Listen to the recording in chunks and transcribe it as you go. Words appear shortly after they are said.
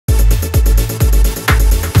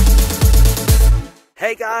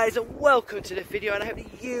Hey guys, and welcome to the video, and I hope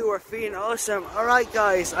that you are feeling awesome. Alright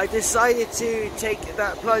guys, I decided to take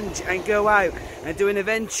that plunge and go out and do an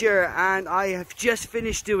adventure, and I have just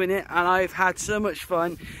finished doing it and I've had so much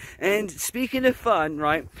fun. And speaking of fun,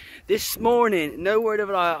 right, this morning, no word of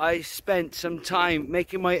a lie, I spent some time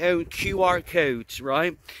making my own QR codes,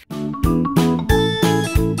 right?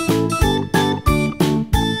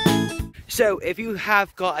 So if you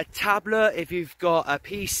have got a tablet, if you've got a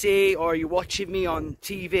PC, or you're watching me on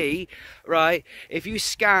TV, right, if you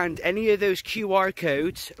scanned any of those QR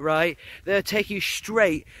codes, right, they'll take you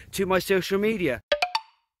straight to my social media.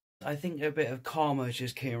 I think a bit of karma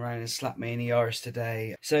just came around and slapped me in the arse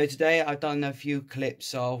today. So today I've done a few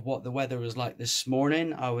clips of what the weather was like this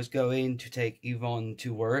morning. I was going to take Yvonne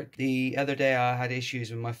to work. The other day I had issues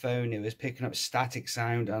with my phone. It was picking up static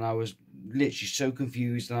sound and I was literally so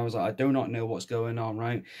confused, and I was like, I do not know what's going on,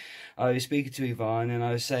 right? I was speaking to Yvonne and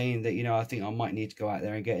I was saying that, you know, I think I might need to go out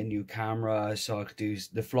there and get a new camera so I could do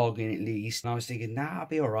the vlogging at least. And I was thinking, nah, I'll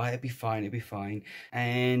be alright, it'll be fine, it'll be fine.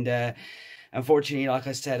 And unfortunately, like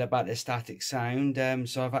I said about the static sound,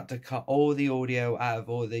 so I've had to cut all the audio out of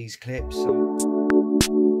all these clips.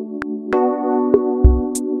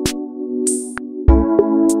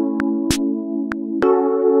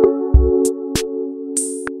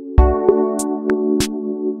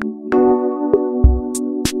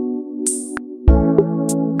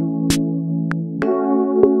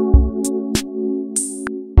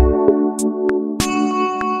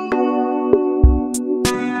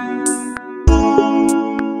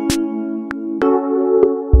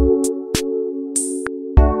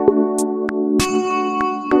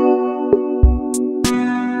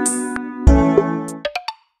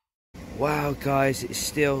 Wow guys, it's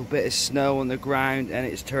still a bit of snow on the ground and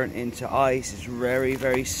it's turned into ice. It's very,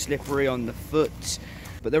 very slippery on the foot,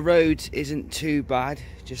 but the road isn't too bad.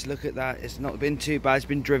 Just look at that, it's not been too bad. It's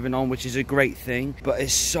been driven on, which is a great thing, but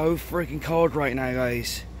it's so freaking cold right now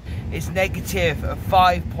guys. It's negative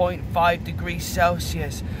 5.5 degrees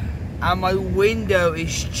Celsius and my window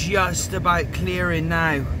is just about clearing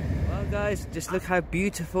now. Well guys, just look how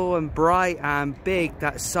beautiful and bright and big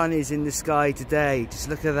that sun is in the sky today. Just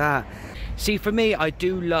look at that. See, for me, I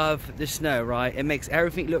do love the snow, right? It makes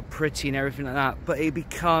everything look pretty and everything like that, but it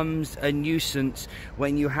becomes a nuisance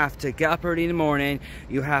when you have to get up early in the morning,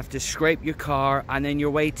 you have to scrape your car, and then you're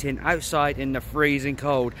waiting outside in the freezing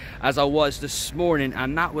cold, as I was this morning,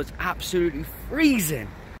 and that was absolutely freezing.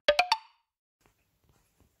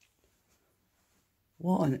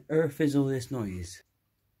 What on earth is all this noise?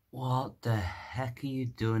 What the heck are you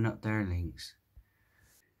doing up there, Lynx?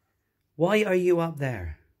 Why are you up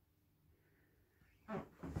there?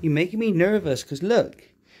 You're making me nervous, because look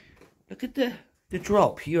at the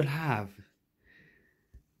drop you'll have.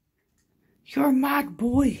 You're a mad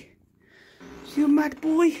boy. You're a mad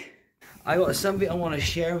boy. I got something I want to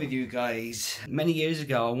share with you guys. Many years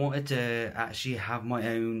ago, I wanted to actually have my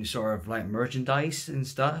own sort of like merchandise and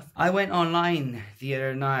stuff. I went online the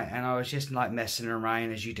other night and I was just like messing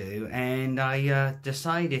around as you do, and I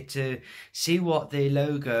decided to see what the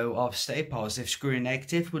logo of Stay Positive Screw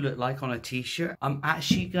Negative would look like on a t-shirt. I'm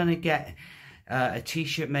actually gonna get a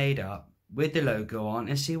t-shirt made up with the logo on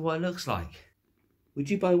and see what it looks like.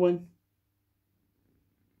 Would you buy one?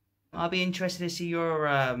 I'll be interested to see your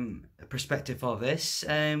perspective of this.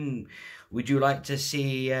 Would you like to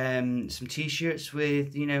see some t-shirts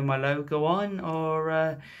with, you know, my logo on,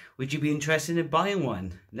 or would you be interested in buying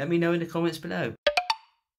one? Let me know in the comments below.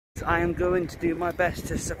 I am going to do my best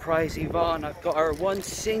to surprise Yvonne. I've got her one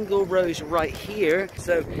single rose right here,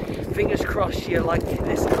 so fingers crossed you like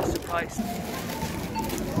this little surprise.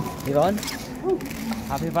 Yvonne,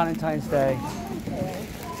 happy Valentine's Day.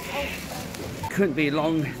 Couldn't be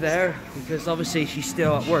long there because obviously she's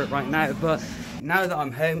still at work right now, but now that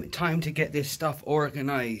I'm home, time to get this stuff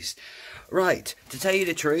organized. Right, to tell you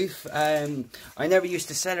the truth, I never used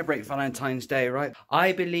to celebrate Valentine's Day, right?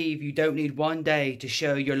 I believe you don't need one day to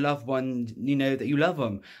show your loved one, you know, that you love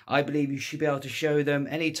them. I believe you should be able to show them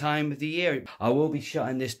any time of the year. I will be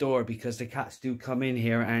shutting this door because the cats do come in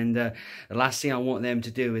here, and the last thing I want them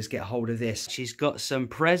to do is get hold of this. She's got some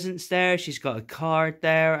presents there, she's got a card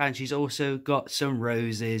there, and she's also got some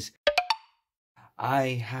roses. I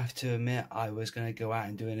have to admit, I was going to go out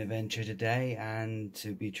and do an adventure today, and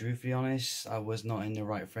to be truthfully honest, I was not in the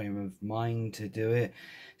right frame of mind to do it.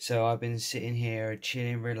 So I've been sitting here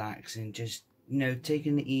chilling, relaxing, just you know,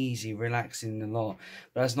 taking it easy, relaxing a lot.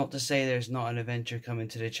 But that's not to say there's not an adventure coming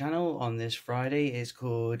to the channel on this Friday. It's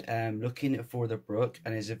called Looking for the Brook,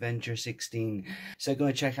 and it's Adventure 16. So go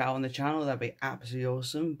and check it out on the channel. That'd be absolutely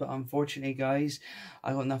awesome. But unfortunately, guys,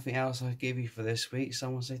 I got nothing else I can give you for this week. So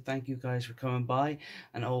I want to say thank you guys for coming by,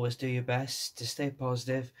 and always do your best to stay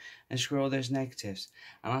positive and screw all those negatives.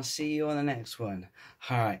 And I'll see you on the next one.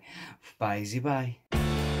 Alright, bye-bye.